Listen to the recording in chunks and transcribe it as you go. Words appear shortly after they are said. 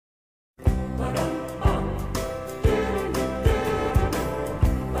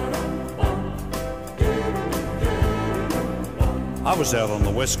I was out on the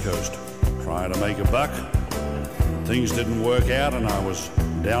West Coast trying to make a buck. Things didn't work out and I was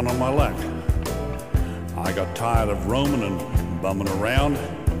down on my luck. I got tired of roaming and bumming around,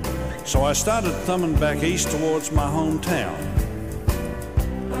 so I started thumbing back east towards my hometown.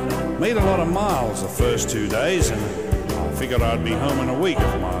 Made a lot of miles the first 2 days, and I figured I'd be home in a week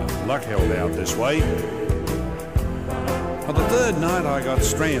if my luck held out this way. But the third night I got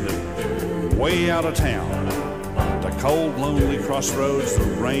stranded way out of town. At the cold, lonely crossroads, the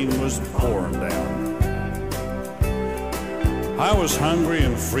rain was pouring down. I was hungry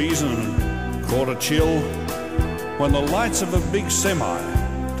and freezing and caught a chill when the lights of a big semi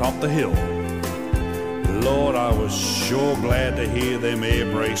topped the hill. Lord, I was sure glad to hear them air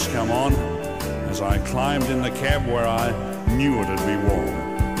brakes come on as I climbed in the cab where I knew it'd be warm.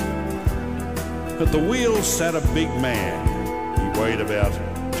 At the wheel sat a big man. He weighed about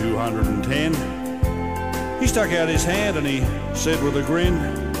 210. He stuck out his hand and he said with a grin,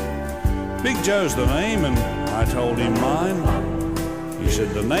 "Big Joe's the name," and I told him mine. He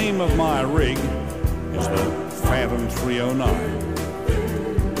said, "The name of my rig is the Phantom 309.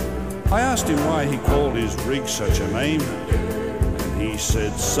 I asked him why he called his rig such a name, and he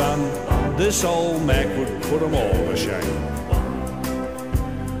said, "Son, this old Mac would put 'em all to shame.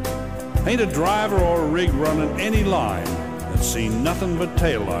 Ain't a driver or a rig running any line that's seen nothing but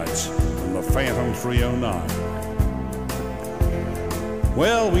taillights from the Phantom 309.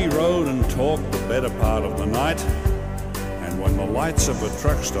 Well, we rode and talked the better part of the night, and when the lights of a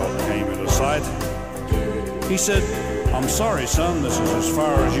truck stop came into sight, he said, "I'm sorry, son, this is as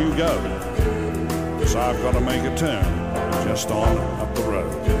far as you go, because I've got to make a turn just on up the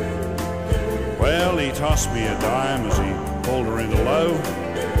road." Well, he tossed me a dime as he pulled her into low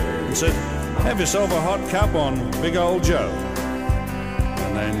and said, "Have yourself a hot cup on big old Joe."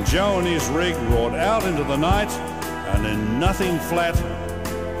 And then Joe and his rig roared out into the night, and in nothing flat,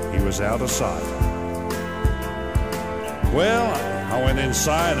 he was out of sight. Well, I went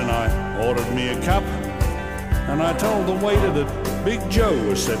inside and I ordered me a cup, and I told the waiter that Big Joe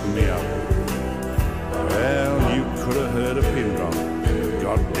was setting me up. Well, you could have heard a pin drop. It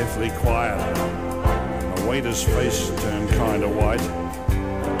got deathly quiet. The waiter's face turned kind of white.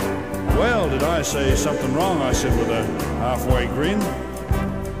 "Well, did I say something wrong?" I said with a halfway grin.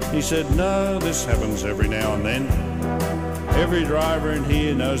 He said, "No, this happens every now and then. Every driver in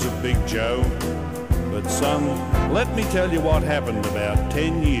here knows of Big Joe. But son, let me tell you what happened about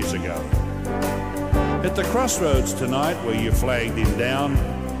 10 years ago. At the crossroads tonight where you flagged him down,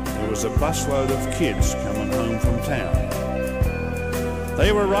 there was a busload of kids coming home from town.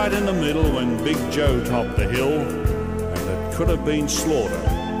 They were right in the middle when Big Joe topped the hill, and it could have been slaughter,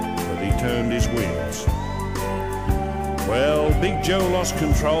 but he turned his wheels. Well, Big Joe lost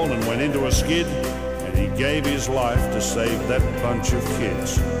control and went into a skid, and he gave his life to save that bunch of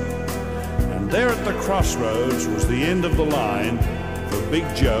kids. And there at the crossroads was the end of the line for Big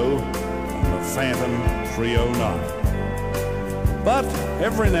Joe and the Phantom 309. But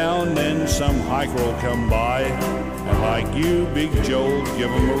every now and then some hiker will come by, and like you, Big Joe will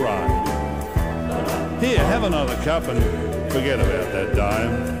give him a ride. Here, have another cup and forget about that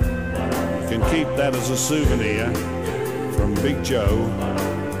dime. You can keep that as a souvenir from Big Joe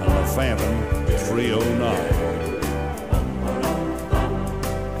and the Phantom 309.